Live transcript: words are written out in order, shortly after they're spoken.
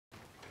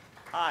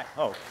Hi.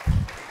 Oh.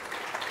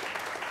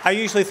 I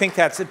usually think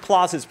that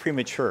applause is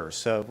premature,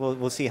 so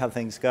we'll see how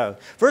things go.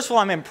 First of all,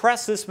 I'm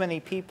impressed this many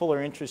people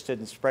are interested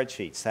in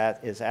spreadsheets.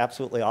 That is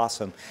absolutely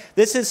awesome.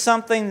 This is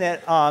something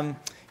that,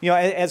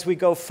 as we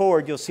go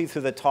forward, you'll see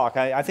through the talk.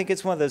 I think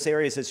it's one of those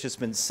areas that's just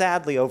been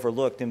sadly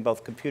overlooked in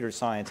both computer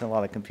science and a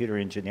lot of computer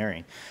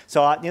engineering.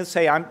 So you'll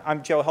say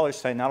I'm Joe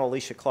Hellerstein, not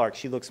Alicia Clark.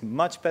 She looks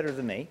much better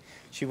than me.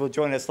 She will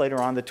join us later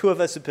on. The two of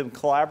us have been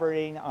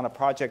collaborating on a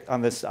project,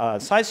 on this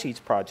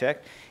SciSheets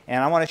project,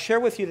 and I want to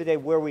share with you today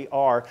where we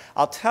are.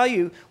 I'll tell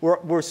you,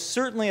 we're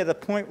certainly at a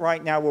point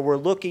right now where we're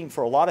looking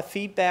for a lot of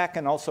feedback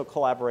and also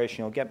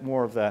collaboration. You'll get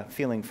more of the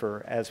feeling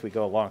for as we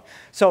go along.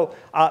 So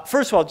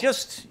first of all,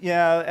 just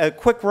a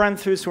quick run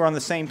through so we're on the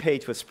same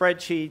page with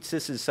spreadsheets.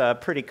 This is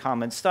pretty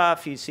common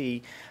stuff. You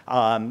see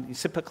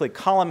typically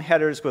column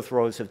headers with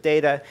rows of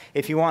data.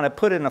 If you want to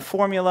put in a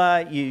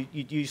formula, you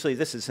usually,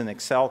 this is an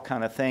Excel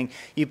kind of thing.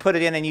 You put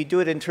it in and you do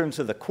it in terms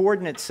of the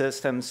coordinate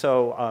system.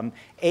 So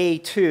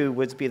A2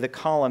 would be the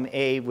column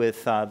A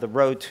with the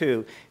row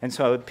 2. And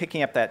so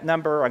picking up that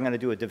number, I'm going to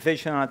do a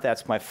division on it.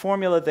 That's my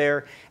formula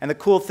there. And the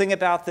cool thing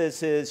about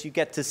this is you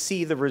get to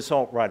see the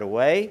result right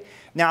away.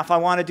 Now, if I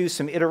want to do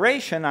some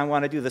iteration, I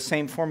want to do the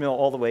same formula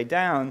all the way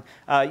down.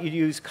 You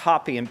use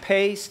copy and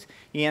paste.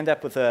 You end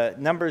up with the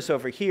numbers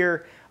over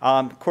here.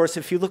 Of course,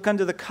 if you look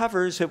under the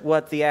covers at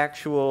what the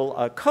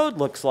actual code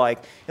looks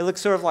like, it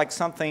looks sort of like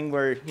something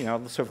where,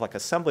 sort of like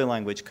assembly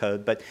language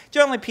code. But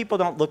generally, people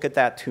don't look at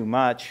that too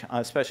much,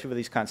 especially with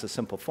these kinds of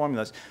simple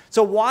formulas.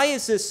 So why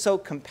is this so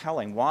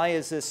compelling? Why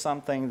is this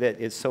something that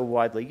is so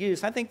widely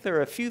used? I think there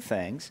are a few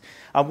things.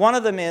 One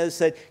of them is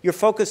that you're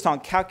focused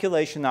on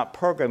calculation, not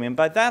programming.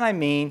 By that, I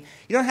mean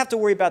you don't have to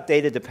worry about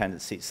data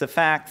dependencies. The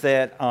fact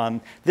that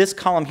this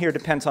column here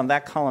depends on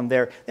that column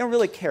there, they don't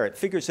really care. It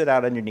figures it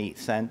out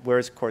underneath. And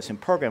whereas, of course, in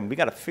programming, we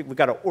got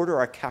to order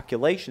our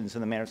calculations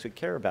in the manner we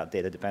care about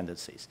data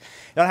dependencies.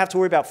 You don't have to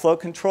worry about flow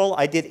control.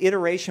 I did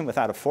iteration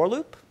without a for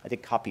loop. I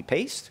did copy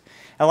paste.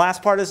 And the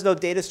last part is no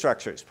data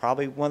structures.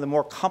 Probably one of the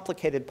more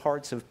complicated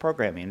parts of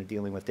programming and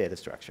dealing with data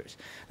structures.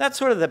 That's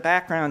sort of the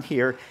background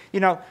here.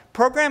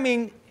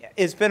 Programming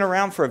has been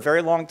around for a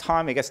very long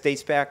time. I guess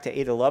dates back to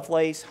Ada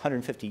Lovelace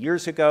 150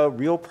 years ago.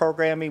 Real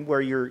programming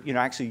where you're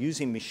actually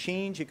using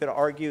machines, you could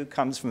argue,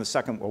 comes from the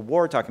Second World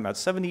War, talking about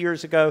 70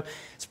 years ago.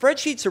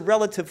 Spreadsheets are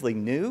relatively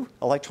new.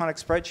 Electronic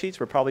spreadsheets,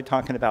 we're probably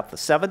talking about the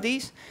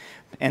 70s.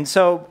 And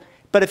so,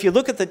 but if you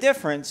look at the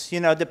difference,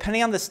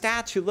 depending on the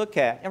stats you look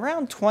at,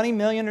 around 20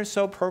 million or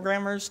so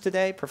programmers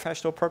today,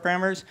 professional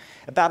programmers,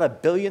 about 1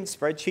 billion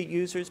spreadsheet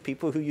users,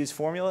 people who use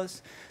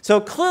formulas.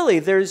 So clearly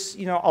there's,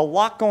 a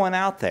lot going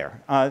out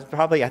there.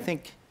 Probably, I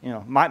think,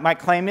 my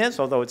claim is,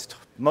 although it's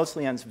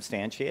mostly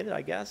unsubstantiated,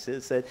 I guess,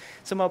 is that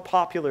it's a more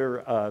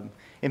popular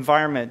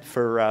environment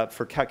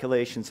for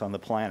calculations on the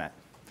planet.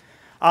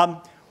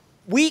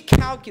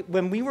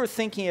 When we were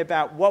thinking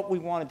about what we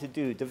wanted to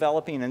do,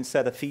 developing a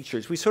set of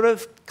features, we sort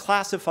of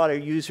classified our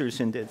users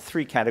into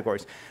 3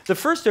 categories. The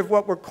first of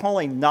what we're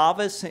calling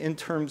novice in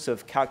terms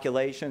of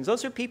calculations.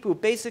 Those are people who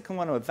basically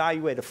want to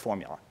evaluate a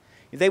formula.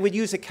 They would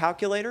use a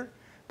calculator,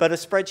 but a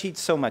spreadsheet's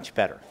so much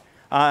better.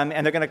 And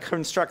they're going to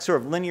construct sort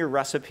of linear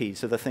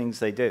recipes of the things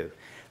they do.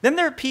 Then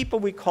there are people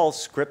we call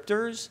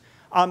scripters.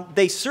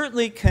 They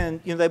certainly can,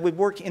 they would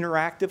work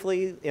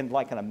interactively in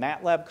like in a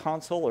MATLAB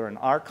console or an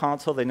R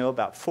console. They know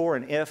about for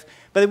and if,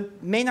 but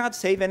it may not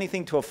save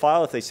anything to a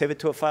file. If they save it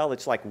to a file,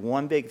 it's like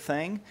one big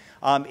thing.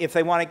 If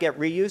they want to get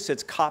reuse,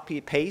 it's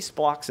copy paste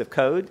blocks of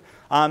code.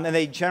 And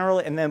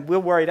then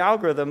we'll write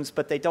algorithms,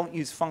 but they don't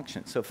use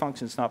functions. So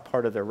functions not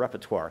part of their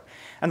repertoire.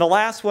 And the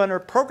last one are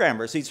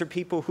programmers. These are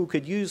people who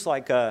could use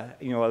like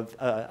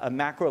a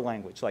macro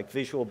language like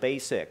Visual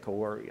Basic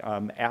or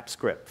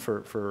AppScript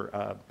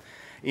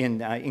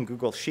in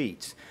Google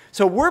Sheets.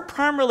 So we're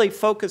primarily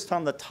focused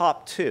on the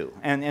top 2.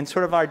 And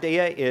sort of our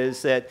idea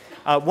is that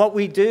what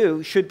we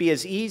do should be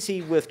as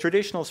easy with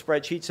traditional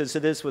spreadsheets as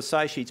it is with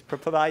SciSheets,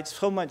 provides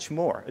so much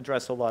more,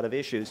 address a lot of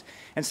issues.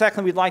 And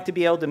secondly, we'd like to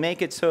be able to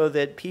make it so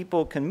that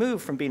people can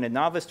move from being a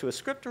novice to a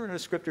scripter and a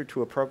scripter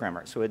to a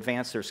programmer, so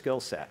advance their skill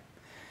set.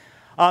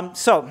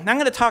 So I'm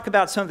going to talk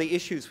about some of the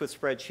issues with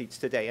spreadsheets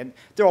today. And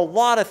there are a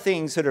lot of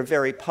things that are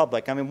very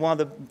public. I mean,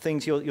 one of the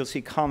things you'll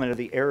see common are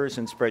the errors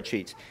in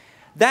spreadsheets.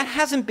 That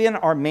hasn't been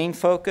our main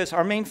focus.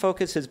 Our main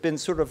focus has been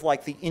sort of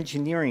like the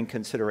engineering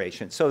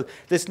consideration. So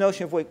this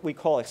notion of what we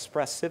call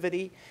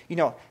expressivity,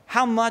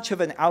 how much of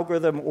an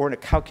algorithm or a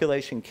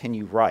calculation can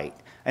you write?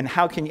 And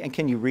how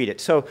can you read it?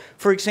 So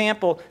for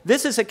example,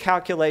 this is a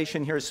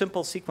calculation here, a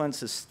simple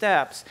sequence of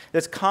steps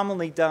that's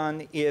commonly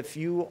done if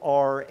you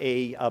are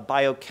a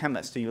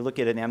biochemist and you look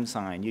at an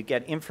enzyme. You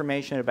get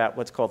information about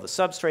what's called the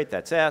substrate,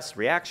 that's S,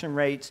 reaction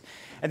rates,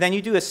 and then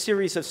you do a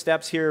series of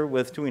steps here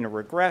with doing a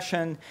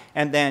regression,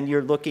 and then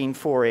you're looking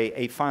for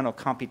a final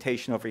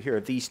computation over here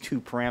of these 2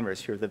 parameters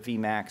here, the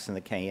Vmax and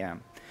the Km.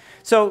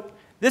 So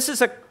This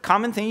is a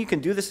common thing. You can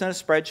do this in a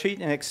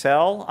spreadsheet in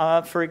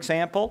Excel, for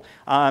example.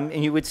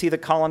 And you would see the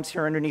columns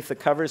here underneath the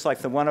covers, like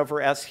the 1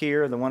 over S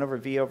here, the 1 over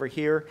V over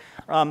here.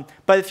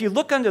 But if you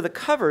look under the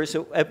covers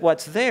at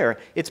what's there,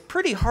 it's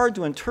pretty hard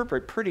to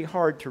interpret, pretty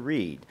hard to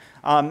read.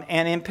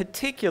 And in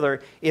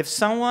particular, if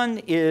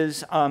someone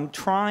is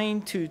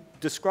trying to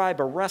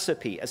describe a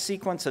recipe, a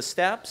sequence of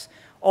steps,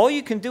 all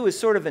you can do is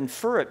sort of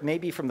infer it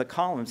maybe from the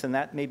columns, and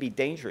that may be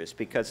dangerous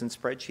because in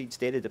spreadsheets,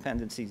 data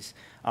dependencies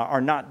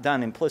are not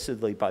done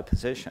implicitly by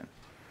position.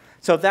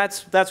 So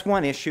that's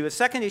one issue. A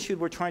second issue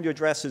we're trying to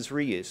address is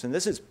reuse, and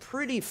this is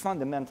pretty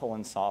fundamental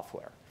in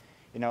software.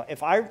 You know,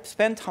 if I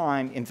spend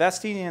time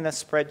investing in a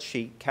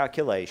spreadsheet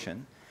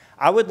calculation,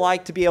 I would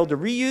like to be able to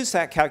reuse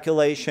that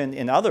calculation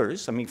in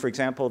others. I mean, for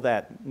example,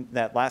 that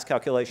last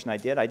calculation I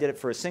did it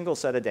for a single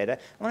set of data.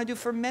 I want to do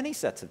it for many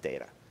sets of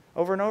data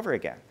over and over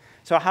again.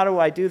 So how do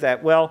I do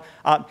that? Well,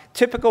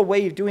 typical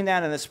way of doing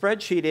that in a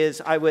spreadsheet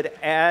is I would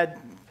add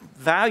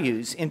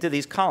values into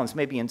these columns,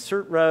 maybe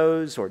insert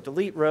rows or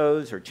delete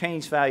rows or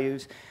change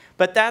values.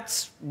 But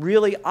that's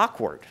really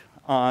awkward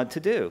to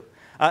do.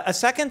 A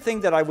second thing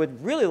that I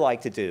would really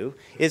like to do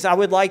is I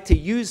would like to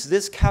use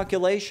this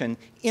calculation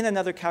in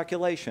another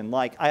calculation.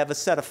 Like I have a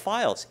set of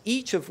files,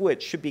 each of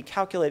which should be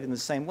calculated in the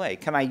same way.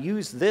 Can I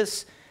use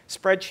this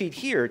spreadsheet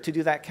here to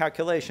do that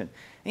calculation?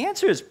 The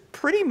answer is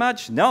pretty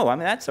much no. I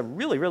mean, that's a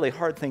really, really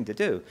hard thing to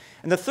do.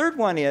 And the third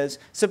one is,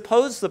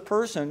 suppose the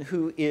person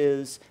who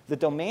is the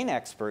domain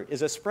expert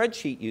is a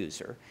spreadsheet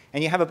user,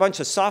 and you have a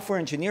bunch of software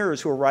engineers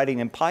who are writing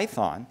in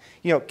Python.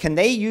 You know, can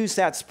they use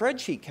that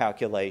spreadsheet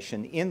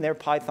calculation in their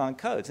Python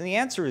codes? And the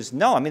answer is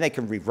no. I mean, they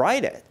can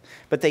rewrite it,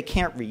 but they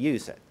can't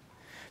reuse it.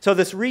 So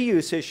this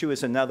reuse issue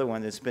is another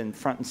one that's been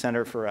front and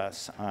center for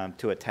us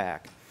to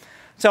attack.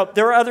 So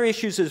there are other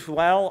issues as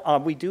well.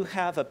 We do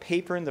have a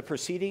paper in the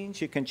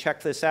proceedings. You can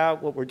check this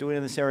out, what we're doing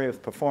in this area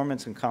of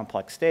performance and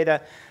complex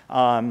data.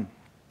 But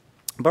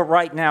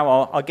right now,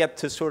 I'll get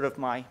to sort of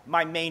my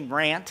main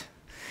rant,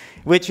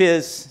 which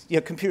is, you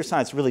know, computer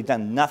science has really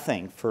done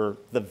nothing for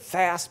the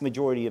vast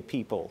majority of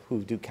people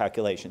who do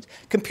calculations.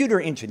 Computer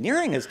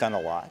engineering has done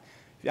a lot.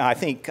 I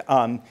think you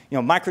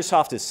know,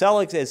 Microsoft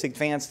Excel has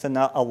advanced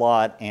a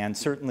lot, and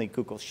certainly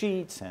Google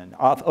Sheets and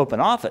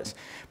OpenOffice.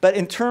 But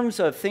in terms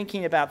of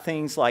thinking about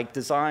things like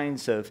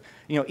designs of,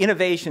 you know,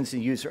 innovations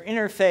in user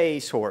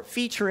interface or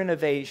feature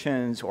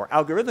innovations or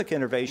algorithmic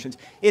innovations,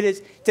 it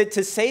is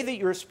to say that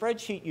you're a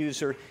spreadsheet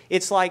user,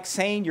 it's like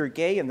saying you're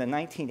gay in the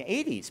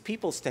 1980s.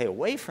 People stay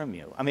away from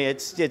you. I mean,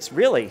 it's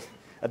really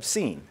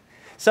obscene.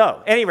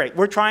 So at any rate,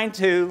 we're trying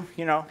to,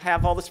 you know,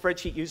 have all the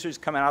spreadsheet users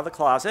come out of the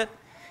closet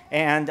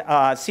and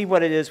see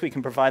what it is we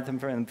can provide them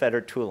for better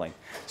tooling.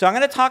 So I'm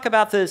going to talk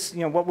about this,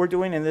 you know, what we're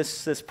doing in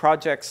this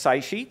project,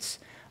 SciSheets.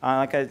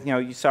 Like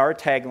you saw our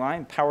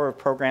tagline, Power of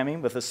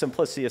Programming with the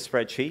Simplicity of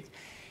Spreadsheet.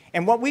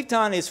 And what we've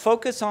done is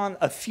focus on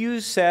a few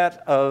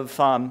set of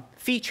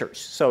features.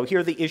 So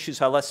here are the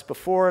issues I listed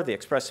before, the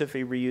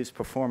expressively reused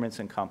performance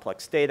and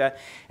complex data.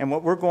 And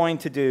what we're going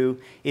to do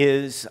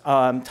is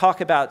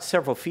talk about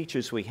several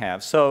features we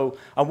have. So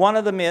one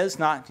of them is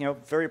not, you know,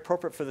 very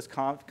appropriate for this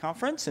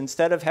conference.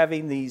 Instead of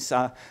having these,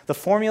 the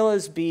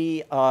formulas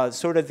be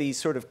these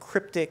sort of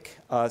cryptic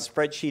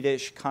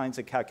spreadsheet-ish kinds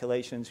of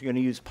calculations, you're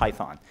going to use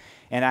Python.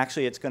 And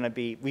actually it's going to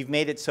be, we've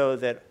made it so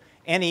that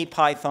any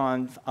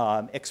Python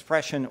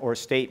expression or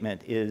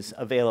statement is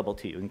available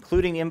to you,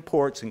 including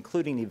imports,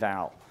 including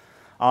eval.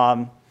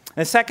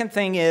 The second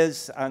thing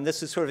is, and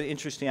this is sort of an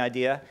interesting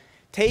idea,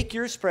 take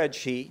your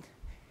spreadsheet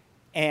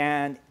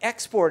and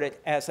export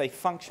it as a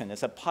function,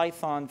 as a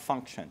Python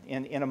function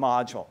in a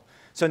module.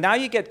 So now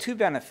you get two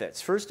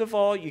benefits. First of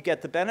all, you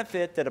get the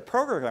benefit that a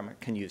programmer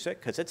can use it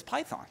because it's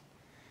Python.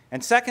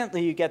 And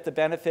secondly, you get the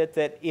benefit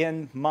that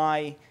in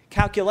my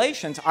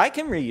calculations, I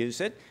can reuse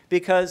it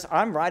because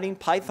I'm writing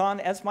Python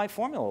as my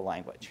formula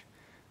language.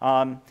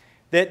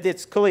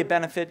 It's clearly a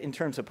benefit in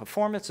terms of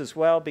performance as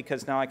well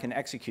because now I can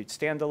execute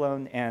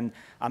standalone. And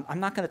I'm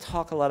not going to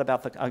talk a lot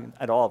about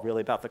at all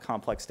really about the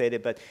complex data,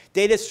 but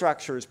data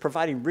structures,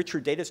 providing richer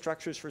data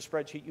structures for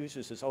spreadsheet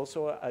users is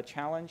also a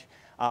challenge.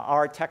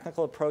 Our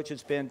technical approach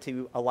has been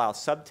to allow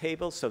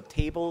subtables, so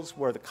tables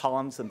where the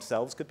columns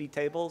themselves could be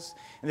tables.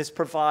 And this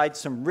provides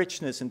some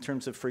richness in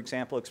terms of, for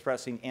example,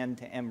 expressing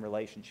end-to-end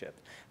relationship.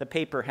 The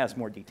paper has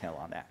more detail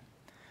on that.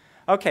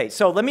 Okay,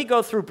 so let me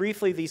go through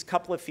briefly these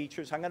couple of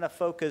features. I'm going to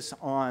focus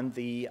on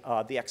the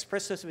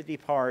expressivity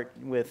part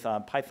with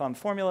Python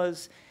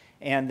formulas,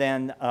 and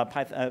then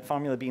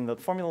formula being the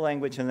formula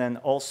language, and then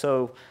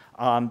also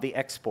the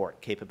export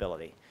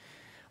capability.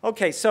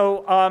 Okay,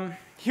 so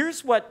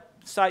here's what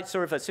sort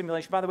of a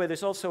simulation. By the way,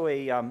 there's also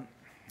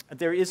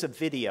there is a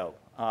video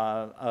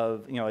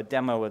of a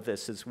demo of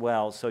this as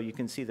well, so you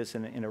can see this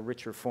in a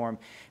richer form.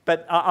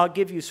 But I'll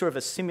give you sort of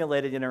a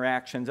simulated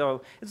interaction.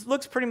 So it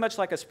looks pretty much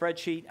like a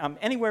spreadsheet.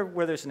 Anywhere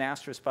where there's an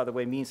asterisk, by the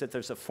way, means that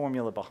there's a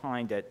formula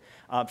behind it.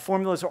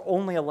 Formulas are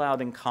only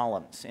allowed in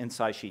columns in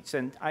SciSheets,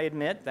 and I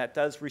admit that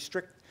does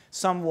restrict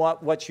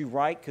somewhat what you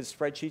write because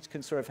spreadsheets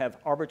can sort of have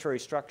arbitrary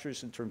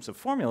structures in terms of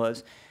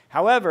formulas.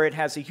 However, it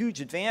has a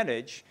huge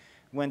advantage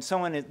when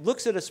someone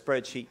looks at a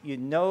spreadsheet, you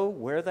know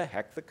where the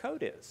heck the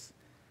code is.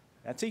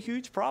 That's a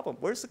huge problem.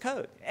 Where's the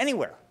code?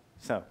 Anywhere.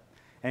 So,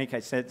 in any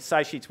case, at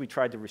SciSheets, we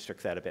tried to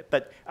restrict that a bit.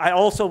 But I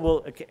also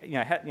will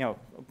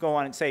go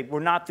on and say we're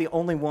not the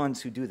only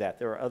ones who do that.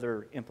 There are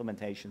other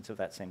implementations of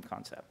that same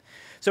concept.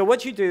 So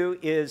what you do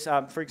is,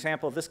 for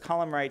example, this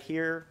column right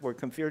here, we're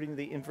computing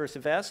the inverse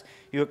of S.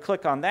 You would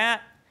click on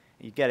that.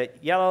 You get it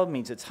yellow,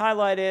 means it's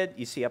highlighted.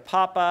 You see a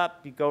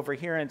pop-up. You go over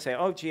here and say,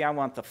 oh, gee, I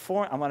want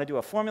to do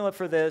a formula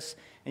for this.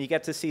 And you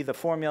get to see the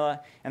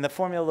formula. And the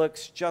formula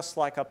looks just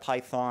like a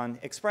Python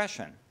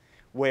expression,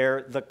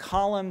 where the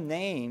column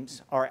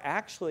names are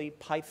actually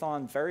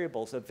Python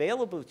variables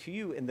available to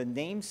you in the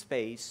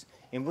namespace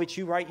in which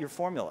you write your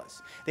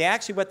formulas. They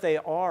actually, what they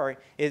are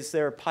is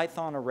they're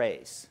Python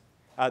arrays.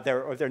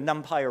 They're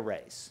NumPy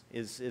arrays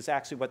is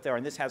actually what they are.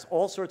 And this has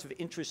all sorts of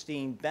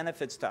interesting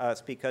benefits to us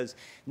because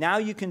now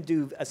you can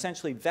do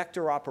essentially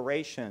vector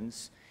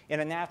operations in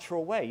a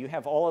natural way. You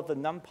have all of the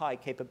NumPy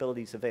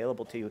capabilities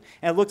available to you.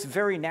 And it looks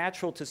very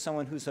natural to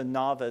someone who's a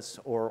novice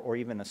or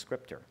even a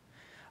scripter.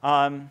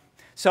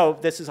 So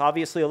this is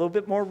obviously a little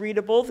bit more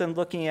readable than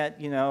looking at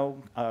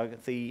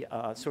the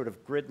sort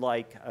of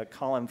grid-like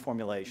column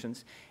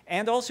formulations.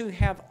 And also you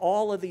have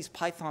all of these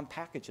Python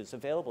packages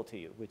available to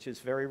you, which is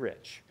very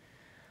rich.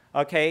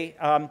 Okay,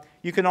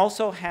 you can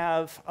also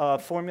have a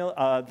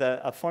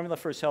formula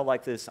for a cell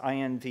like this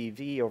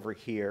INVV over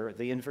here,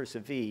 the inverse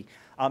of V,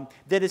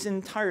 that is an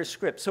entire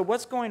script. So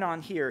what's going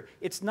on here,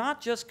 it's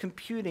not just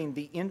computing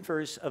the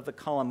inverse of the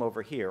column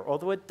over here,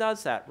 although it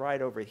does that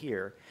right over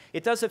here.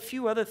 It does a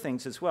few other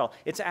things as well.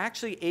 It's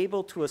actually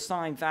able to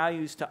assign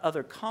values to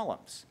other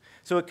columns.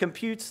 So it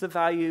computes the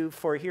value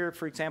for here,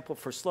 for example,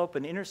 for slope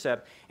and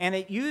intercept, and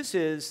it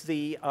uses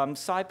the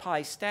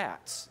SciPy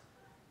stats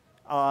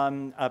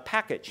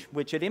package,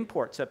 which it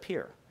imports up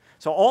here.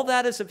 So all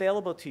that is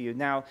available to you.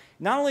 Now,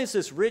 not only is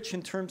this rich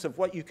in terms of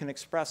what you can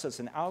express as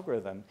an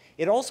algorithm,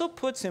 it also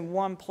puts in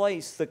one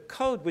place the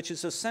code, which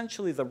is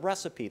essentially the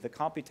recipe, the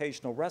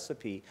computational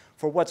recipe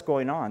for what's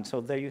going on. So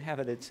there you have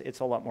it. It's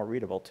a lot more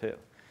readable, too.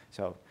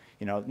 So,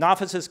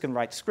 novices can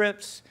write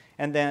scripts,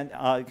 and then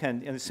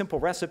simple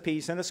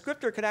recipes. And the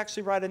scripter could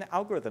actually write an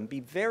algorithm,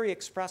 be very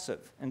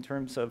expressive in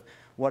terms of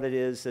what it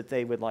is that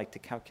they would like to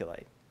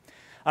calculate.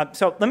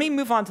 So let me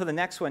move on to the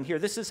next one here.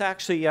 This is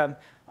actually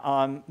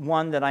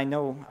one that I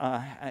know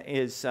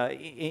is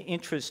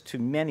interest to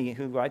many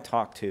who I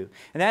talk to.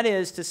 And that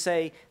is to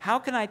say, how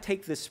can I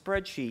take this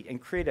spreadsheet and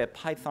create a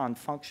Python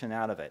function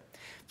out of it?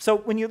 So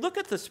when you look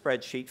at the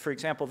spreadsheet, for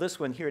example, this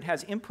one here, it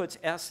has inputs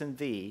S and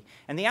V.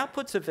 And the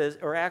outputs of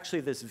it are actually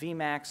this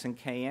Vmax and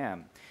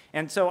Km.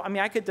 And so,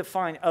 I could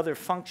define other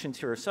functions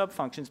here or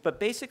subfunctions, but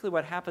basically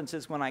what happens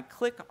is when I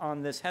click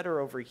on this header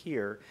over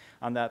here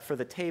for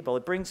the table,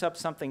 it brings up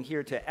something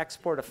here to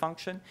export a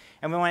function.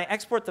 And when I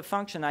export the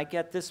function, I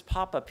get this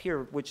pop-up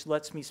here, which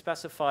lets me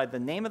specify the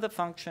name of the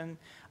function,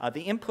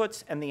 the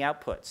inputs, and the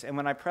outputs. And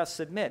when I press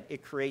submit,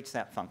 it creates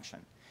that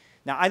function.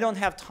 Now, I don't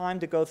have time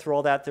to go through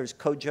all that. There's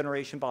code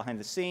generation behind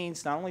the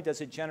scenes. Not only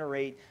does it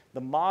generate the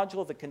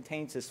module that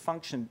contains this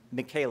function,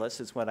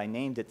 Michaelis is what I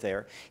named it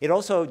there, it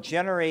also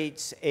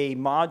generates a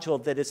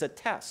module that is a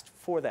test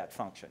for that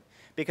function.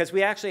 Because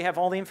we actually have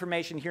all the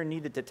information here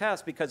needed to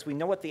test because we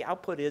know what the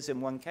output is in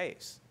one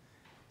case.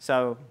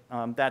 So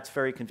that's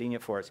very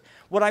convenient for us.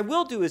 What I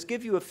will do is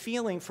give you a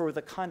feeling for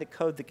the kind of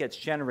code that gets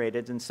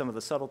generated and some of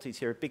the subtleties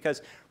here.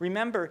 Because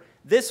remember,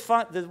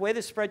 the way the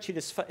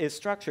spreadsheet is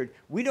structured,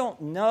 we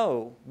don't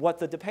know what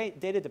the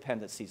data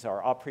dependencies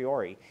are a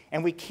priori.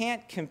 And we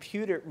can't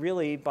compute it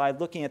really by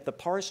looking at the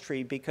parse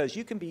tree because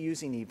you can be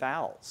using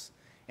evals.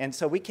 And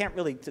so we can't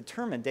really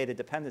determine data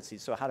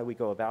dependencies. So how do we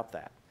go about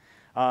that?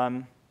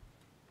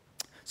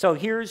 So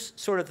here's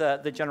sort of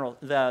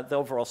the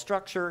overall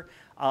structure.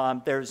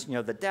 There's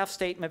the def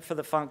statement for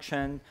the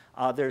function.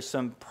 There's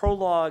some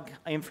prologue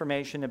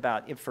information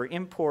for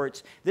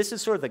imports. This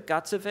is sort of the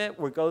guts of it.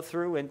 We'll go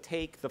through and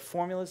take the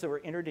formulas that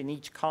were entered in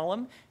each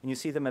column, and you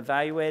see them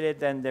evaluated.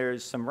 Then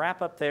there's some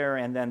wrap up there,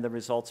 and then the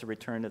results are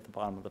returned at the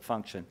bottom of the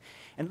function.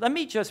 And let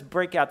me just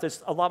break out,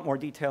 there's a lot more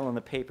detail in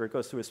the paper. It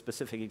goes through a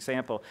specific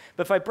example.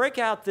 But if I break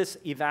out this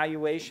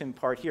evaluation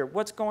part here,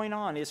 what's going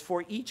on is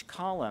for each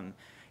column,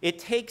 it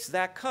takes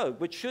that code,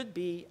 which should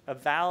be a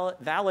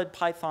valid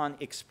Python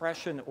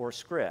expression or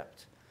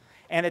script,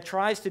 and it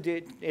tries to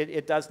do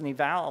it does an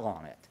eval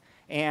on it.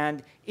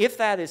 And if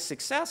that is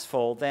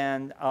successful,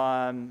 then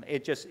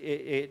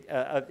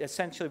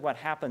essentially what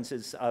happens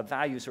is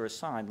values are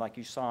assigned, like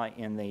you saw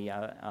in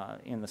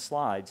the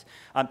slides.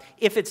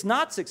 If it's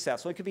not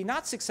successful, it could be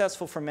not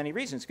successful for many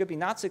reasons. It could be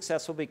not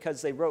successful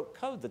because they wrote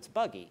code that's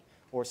buggy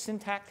or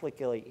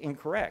syntactically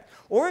incorrect.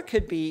 Or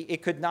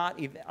it could not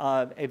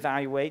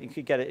evaluate, it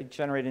could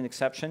generate an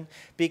exception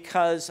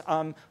because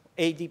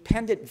a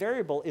dependent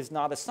variable is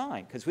not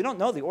assigned because we don't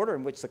know the order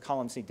in which the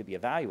columns need to be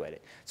evaluated.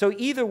 So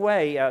either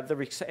way,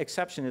 the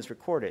exception is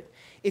recorded.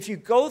 If you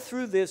go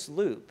through this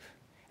loop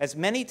as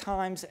many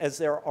times as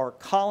there are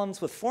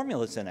columns with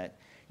formulas in it,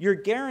 you're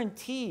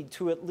guaranteed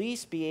to at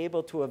least be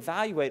able to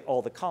evaluate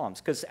all the columns,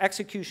 because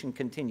execution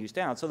continues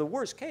down. So the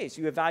worst case,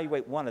 you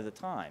evaluate one at a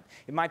time.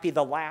 It might be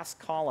the last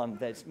column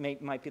that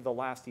might be the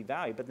last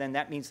evaluate, but then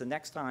that means the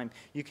next time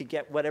you could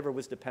get whatever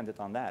was dependent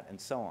on that, and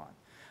so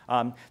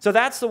on. So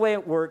that's the way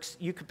it works.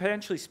 You could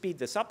potentially speed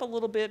this up a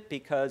little bit,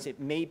 because it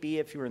may be,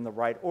 if you're in the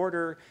right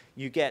order,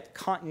 you get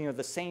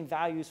the same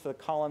values for the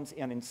columns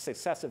and in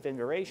successive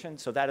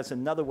iterations. So that is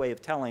another way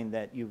of telling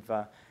that you've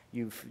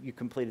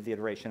completed the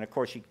iteration. Of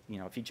course,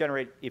 if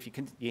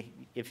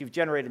you've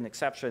generated an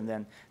exception,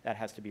 then that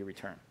has to be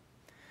returned.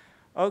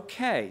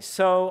 Okay,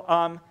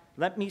 so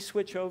let me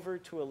switch over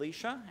to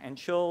Alicia, and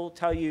she'll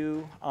tell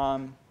you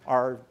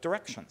our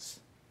directions.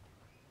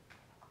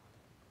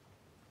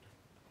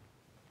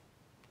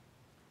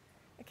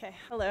 Okay,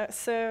 hello.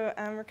 So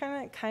we're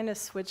going to kind of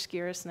switch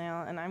gears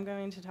now, and I'm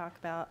going to talk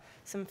about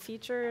some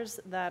features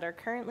that are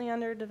currently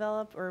under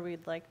develop or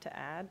we'd like to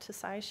add to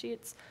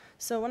SciSheets.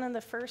 So one of the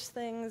first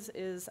things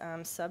is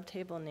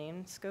subtable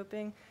name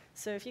scoping.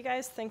 So if you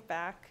guys think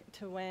back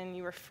to when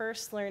you were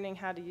first learning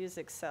how to use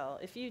Excel,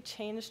 if you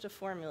changed a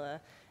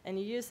formula and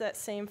you use that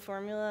same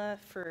formula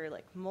for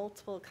like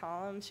multiple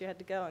columns, you had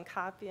to go and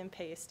copy and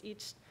paste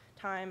each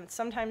time.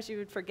 Sometimes you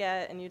would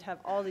forget and you'd have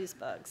all these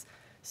bugs.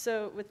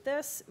 So with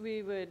this,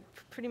 we would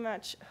pretty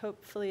much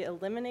hopefully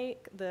eliminate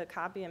the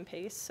copy and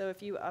paste. So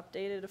if you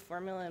updated a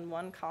formula in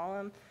one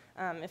column,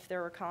 if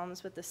there were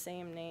columns with the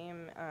same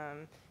name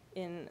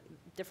in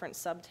different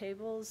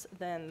subtables,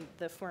 then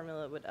the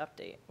formula would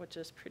update, which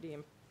is pretty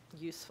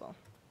useful.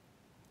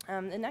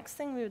 The next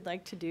thing we would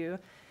like to do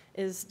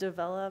is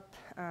develop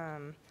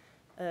an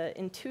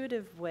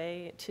intuitive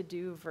way to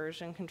do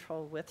version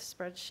control with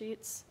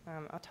spreadsheets.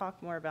 I'll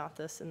talk more about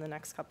this in the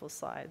next couple of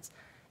slides.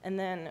 And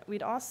then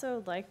we'd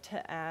also like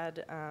to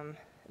add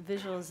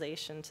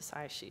visualization to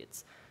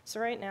SciSheets. So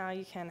right now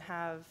you can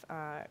have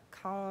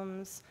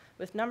columns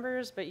with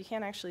numbers, but you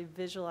can't actually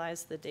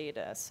visualize the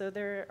data. So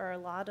there are a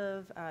lot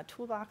of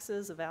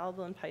toolboxes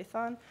available in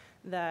Python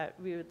that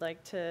we would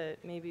like to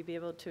maybe be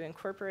able to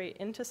incorporate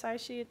into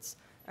SciSheets.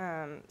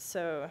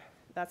 So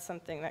that's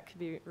something that could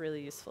be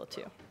really useful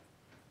too.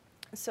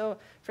 So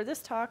for this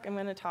talk, I'm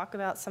going to talk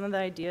about some of the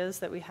ideas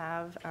that we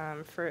have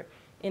for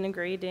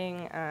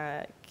integrating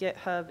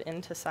GitHub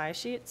into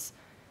SciSheets.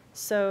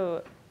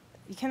 So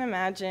you can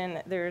imagine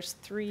there's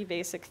three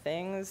basic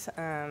things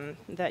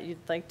that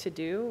you'd like to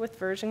do with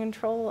version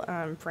control: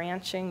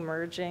 branching,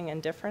 merging,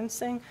 and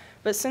differencing.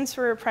 But since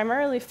we're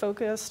primarily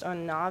focused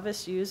on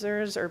novice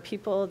users or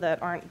people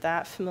that aren't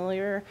that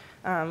familiar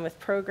with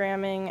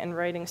programming and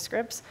writing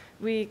scripts,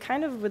 we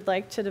kind of would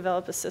like to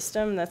develop a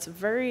system that's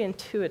very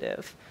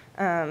intuitive,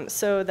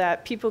 so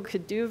that people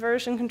could do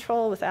version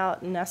control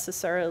without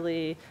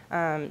necessarily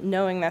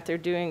knowing that they're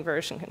doing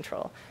version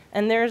control.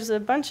 And there's a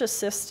bunch of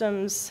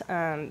systems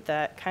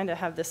that kind of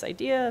have this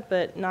idea,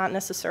 but not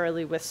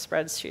necessarily with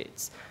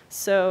spreadsheets.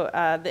 So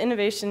the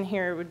innovation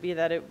here would be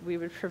that we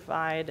would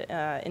provide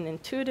an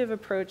intuitive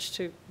approach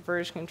to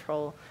version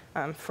control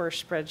for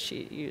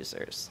spreadsheet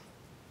users.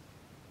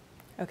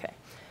 Okay.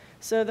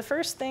 So the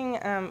first thing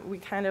we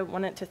kind of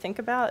wanted to think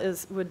about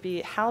would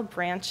be how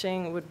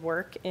branching would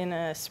work in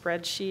a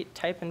spreadsheet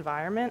type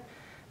environment.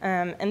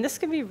 And this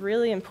could be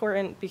really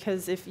important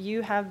because if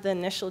you have the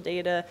initial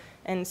data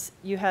and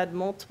you had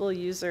multiple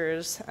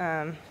users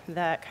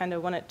that kind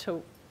of wanted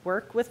to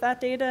work with that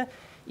data,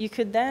 you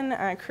could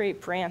then create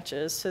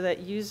branches so that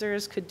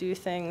users could do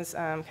things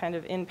kind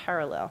of in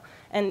parallel.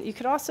 And you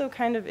could also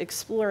kind of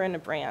explore in a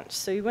branch.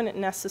 So you wouldn't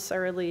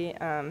necessarily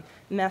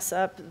mess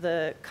up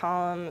the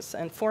columns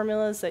and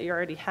formulas that you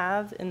already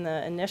have in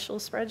the initial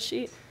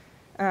spreadsheet.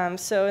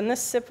 So in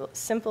this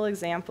simple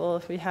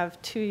example, we have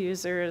two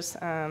users.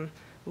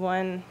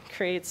 One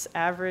creates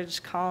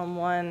average column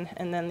 1,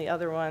 and then the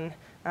other one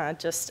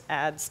just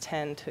adds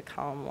 10 to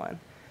column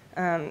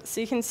 1.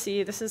 So you can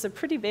see this is a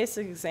pretty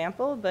basic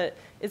example, but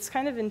it's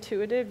kind of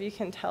intuitive. You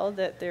can tell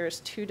that there's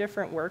two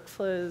different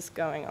workflows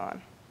going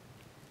on.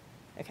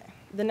 Okay.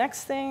 The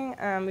next thing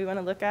we want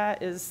to look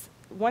at is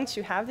once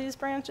you have these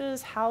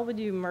branches, how would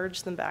you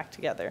merge them back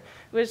together?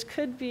 Which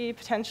could be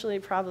potentially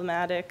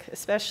problematic,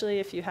 especially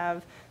if you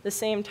have the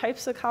same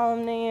types of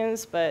column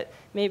names, but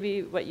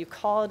maybe what you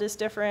call it is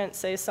different.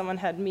 Say someone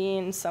had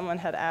mean, someone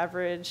had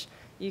average.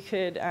 You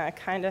could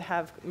kind of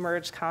have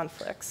merge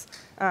conflicts.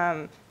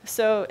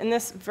 So in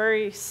this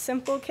very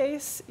simple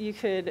case, you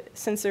could,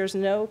 since there's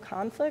no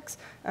conflicts,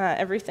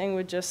 everything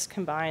would just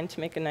combine to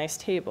make a nice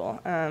table.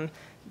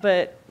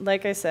 But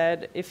like I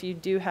said, if you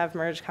do have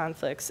merge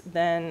conflicts,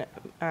 then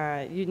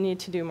you need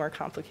to do more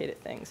complicated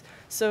things.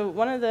 So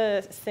one of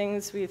the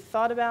things we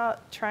thought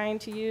about trying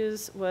to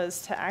use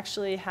was to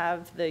actually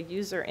have the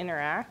user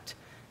interact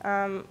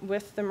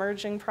with the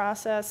merging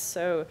process.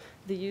 So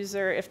the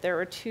user, if there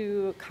were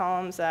two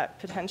columns that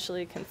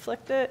potentially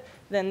conflicted,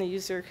 then the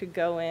user could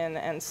go in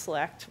and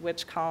select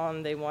which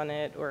column they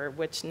wanted or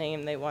which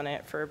name they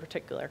wanted for a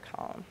particular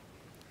column.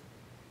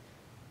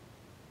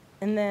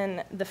 And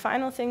then the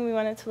final thing we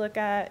wanted to look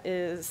at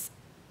is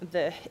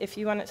if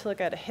you wanted to look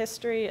at a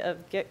history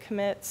of Git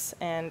commits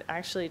and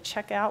actually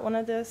check out one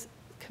of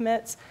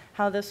commits,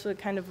 how this would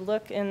kind of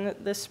look in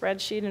this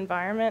spreadsheet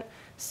environment.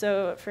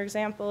 So for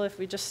example, if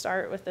we just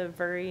start with a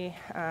very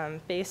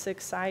basic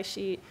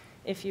SciSheet,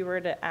 if you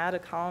were to add a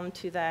column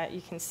to that,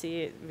 you can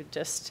see it would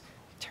just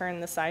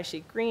turn the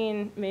SciSheet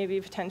green. Maybe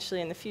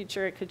potentially in the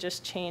future, it could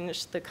just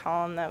change the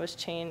column that was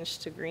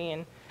changed to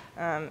green.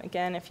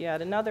 Again, if you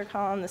add another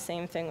column, the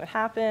same thing would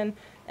happen.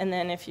 And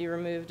then if you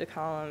removed a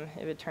column,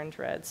 it would turn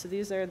to red. So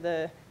these are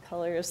the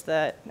colors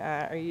that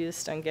are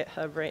used on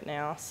GitHub right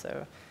now.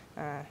 So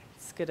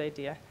it's a good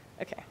idea.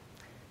 OK.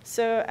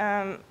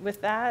 So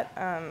with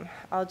that,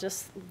 I'll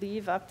just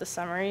leave up the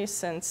summary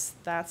since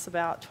that's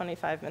about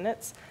 25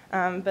 minutes.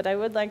 But I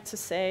would like to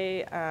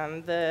say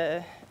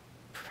the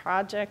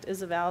project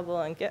is available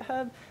on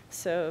GitHub,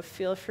 so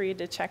feel free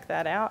to check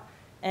that out.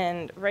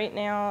 And right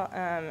now,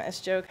 as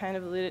Joe kind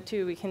of alluded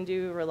to, we can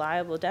do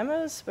reliable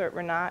demos, but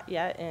we're not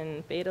yet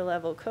in beta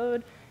level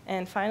code.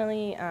 And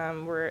finally,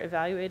 we're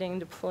evaluating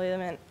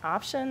deployment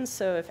options.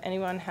 So if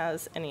anyone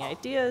has any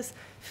ideas,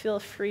 feel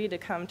free to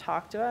come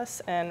talk to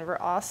us. And we're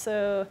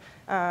also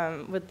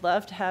would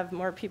love to have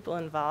more people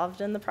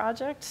involved in the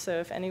project. So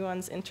if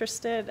anyone's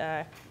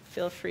interested,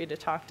 feel free to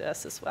talk to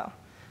us as well.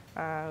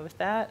 With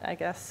that, I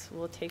guess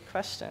we'll take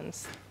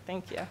questions.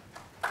 Thank you.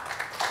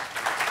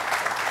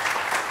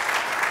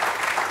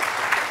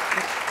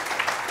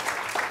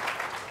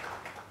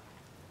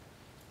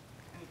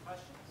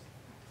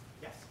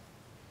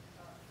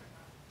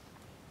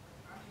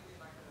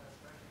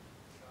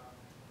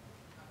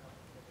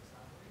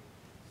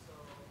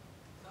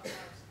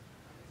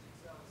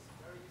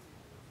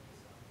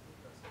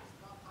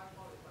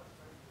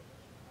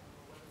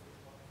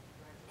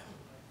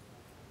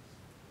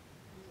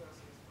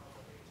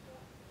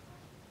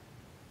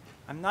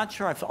 I'm not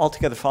sure I've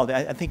altogether followed.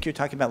 I think you're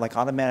talking about like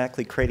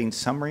automatically creating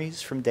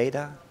summaries from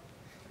data.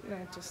 No,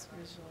 just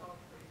visual.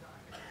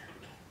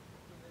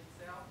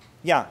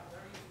 Yeah.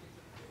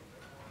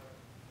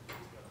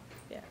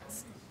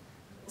 Yes.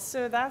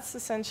 So that's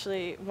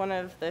essentially one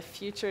of the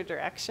future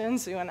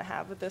directions we want to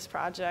have with this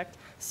project.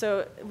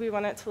 So we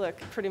want it to look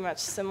pretty much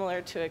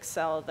similar to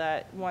Excel,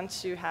 that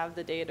once you have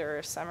the data or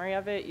a summary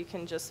of it, you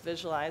can just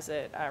visualize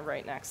it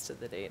right next to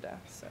the data.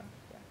 So,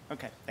 yeah.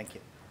 OK, thank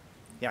you.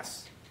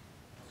 Yes.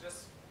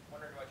 Just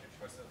wondering about your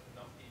choice of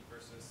NumPy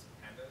versus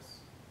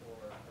pandas for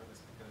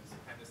this, because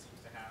pandas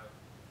seems to have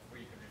where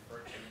you can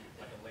refer to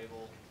like a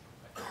label,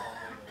 like a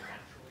column label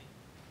naturally,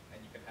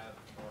 and you can have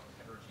more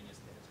heterogeneous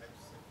data types.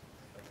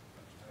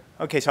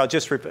 OK, so I'll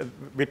just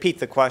repeat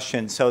the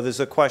question. So there's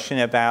a question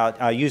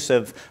about use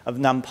of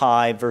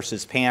NumPy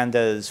versus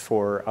pandas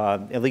for,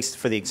 at least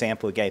for the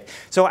example we gave.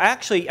 So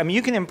actually, I mean,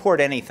 you can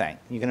import anything.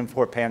 You can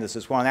import pandas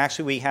as well. And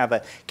actually, we have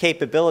a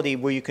capability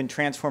where you can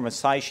transform a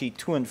SciSheet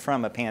to and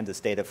from a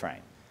pandas data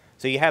frame.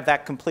 So you have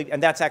that complete,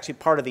 and that's actually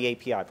part of the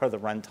API, part of the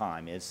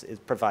runtime is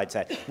provides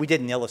that. We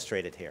didn't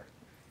illustrate it here.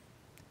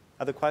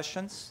 Other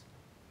questions?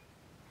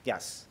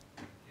 Yes.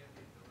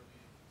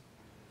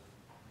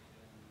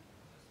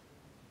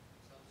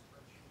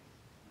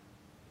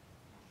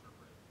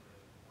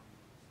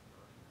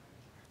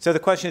 So the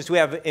question is, do we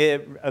have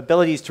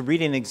abilities to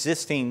read in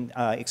existing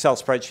Excel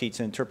spreadsheets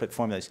and interpret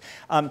formulas?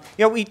 You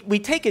know, we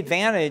take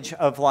advantage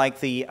of like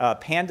the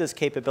pandas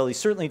capability,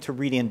 certainly to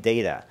read in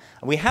data.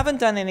 We haven't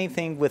done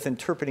anything with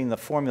interpreting the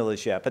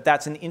formulas yet, but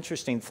that's an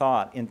interesting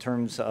thought in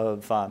terms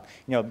of you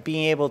know,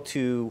 being able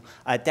to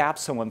adapt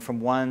someone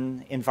from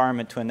one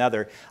environment to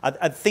another.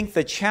 I think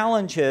the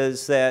challenge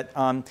is that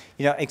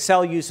you know,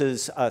 Excel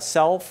uses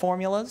cell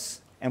formulas,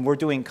 and we're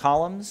doing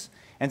columns.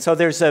 And so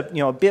there's a, you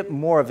know, a bit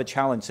more of a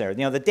challenge there. You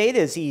know, the data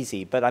is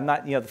easy, but I'm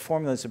not, you know, the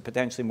formulas are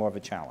potentially more of a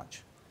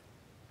challenge.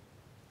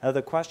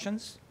 Other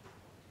questions?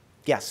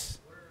 Yes.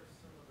 What are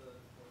some of the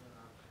deployment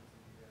options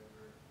that you guys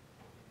are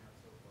looking at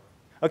so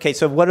far? OK,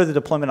 so what are the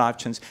deployment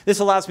options? This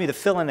allows me to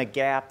fill in a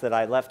gap that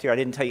I left here. I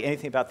didn't tell you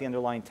anything about the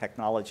underlying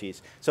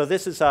technologies. So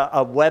this is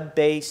a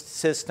web-based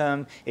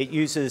system. It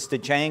uses the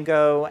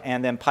Django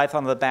and then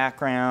Python in the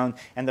background,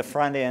 and the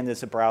front end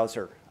is a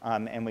browser.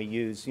 And we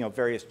use, you know,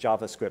 various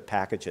JavaScript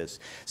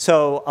packages.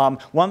 So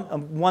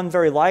one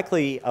very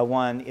likely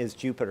one is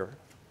Jupyter.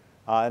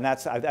 And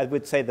that's, I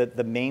would say, that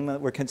the main one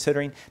that we're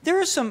considering. There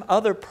are some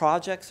other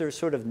projects that are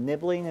sort of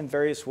nibbling in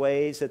various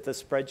ways at the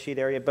spreadsheet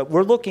area. But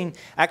we're looking,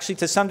 actually,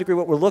 to some degree,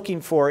 what we're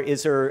looking for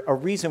is there a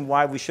reason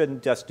why we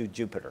shouldn't just do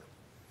Jupyter?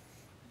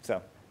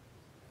 So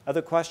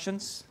other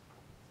questions?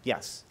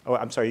 Yes. Oh,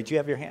 I'm sorry. Did you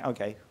have your hand?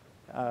 OK.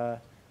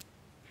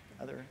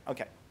 Other?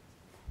 OK.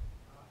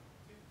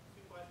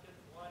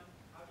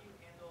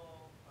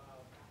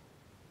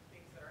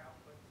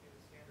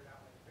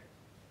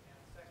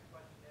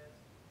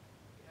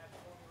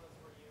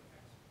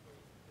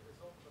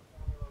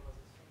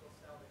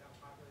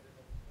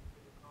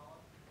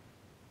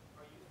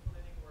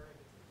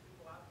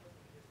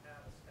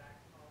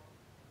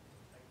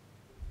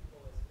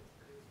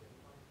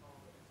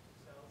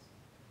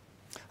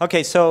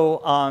 OK,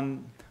 so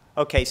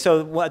Okay,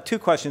 so two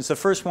questions. The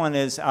first one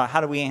is how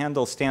do we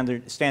handle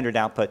standard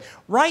output?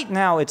 Right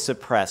now it's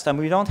suppressed. I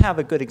mean, we don't have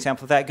a good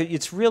example of that.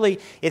 It's really,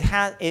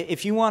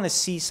 if you want to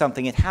see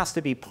something, it has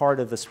to be part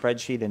of the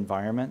spreadsheet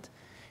environment.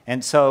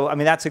 And so, I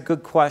mean, that's a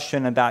good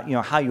question about,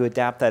 how you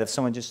adapt that if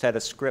someone just had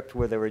a script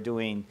where they were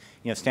doing,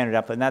 standard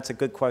output. And that's a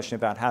good question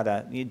about how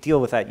to deal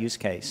with that use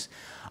case.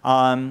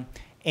 The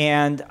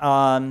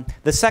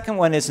second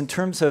one is in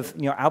terms of,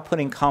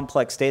 outputting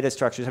complex data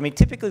structures. I mean,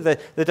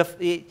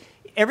 typically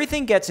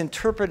everything gets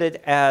interpreted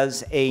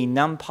as a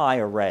NumPy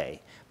array.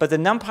 But the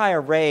NumPy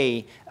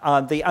array,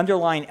 the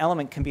underlying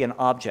element can be an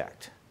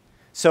object.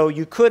 So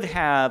you could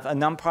have a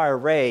NumPy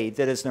array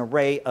that is an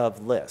array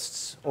of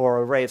lists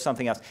or an array of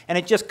something else. And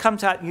it just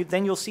comes out,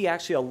 then you'll see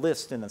actually a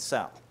list in a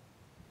cell.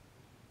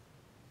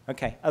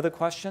 OK, other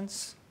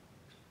questions?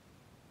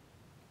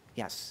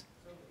 Yes?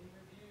 So in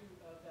your view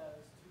of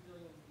those 2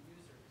 billion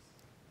users,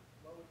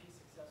 what would be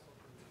successful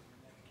for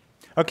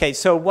you? OK,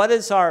 so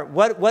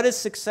what is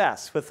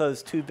success with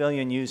those 2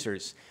 billion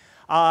users?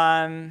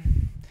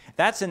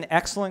 That's an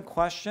excellent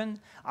question.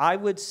 I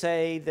would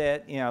say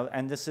that,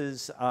 and this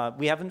is,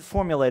 we haven't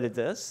formulated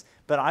this,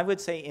 but I would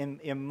say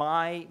in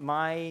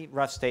my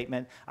rough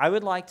statement, I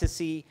would like to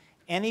see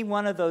any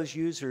one of those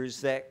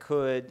users that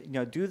could,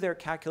 do their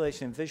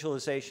calculation and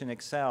visualization in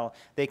Excel,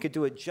 they could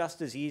do it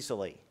just as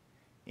easily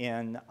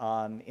in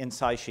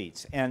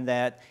SciSheets. And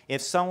that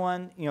if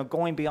someone,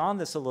 going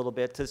beyond this a little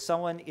bit, to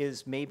someone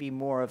is maybe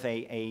more of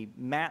a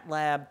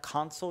MATLAB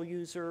console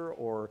user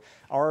or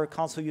R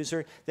console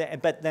user,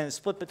 but then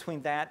split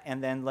between that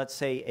and then let's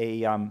say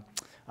a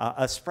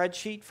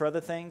spreadsheet for other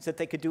things, that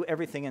they could do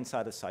everything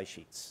inside of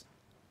SciSheets.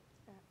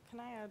 Can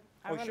I add?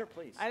 Sure,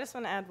 please. I just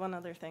want to add one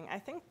other thing. I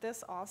think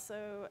this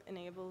also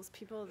enables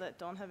people that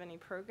don't have any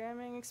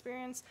programming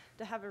experience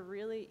to have a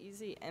really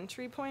easy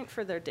entry point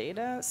for their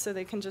data, so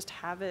they can just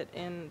have it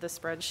in the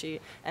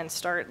spreadsheet and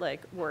start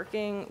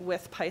working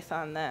with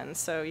Python then.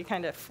 So you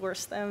kind of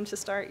force them to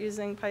start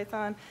using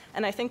Python.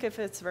 And I think if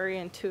it's very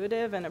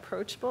intuitive and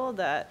approachable,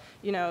 that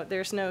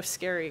there's no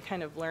scary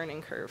kind of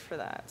learning curve for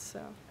that.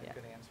 So yeah.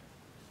 Good answer.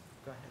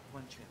 Go ahead.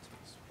 One chance,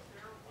 please. Is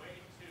there a way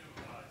to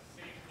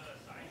save the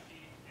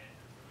SciSheet and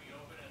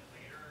reopen it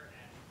later?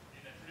 And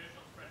in a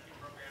traditional spreadsheet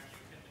program,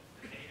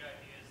 the data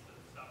is the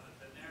stuff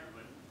that's in there,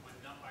 but with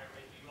NumPy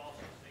arrays, do you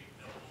also save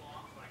those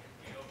along so I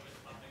can reopen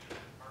something that's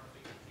been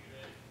partially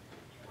computed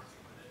and keep working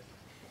with it?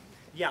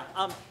 Yeah,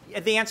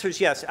 the answer is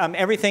yes.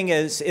 Everything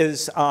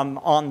is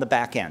on the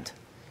back end.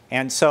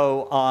 And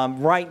so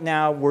right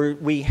now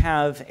we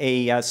have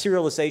a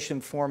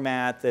serialization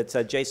format that's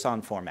a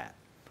JSON format.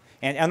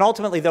 And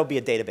ultimately, there'll be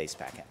a database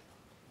backend.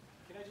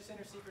 Can I just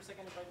intercede for a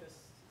second and invite the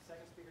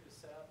second speaker to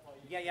set up while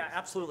you... Yeah,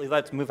 absolutely.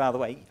 Let's move out of the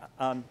way.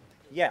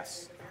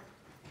 Yes.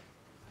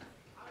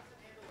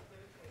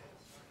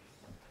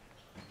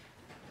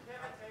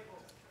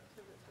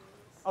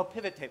 Oh,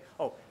 pivot table.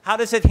 Oh, how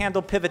does it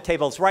handle pivot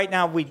tables? Right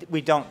now, we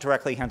don't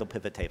directly handle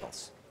pivot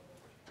tables.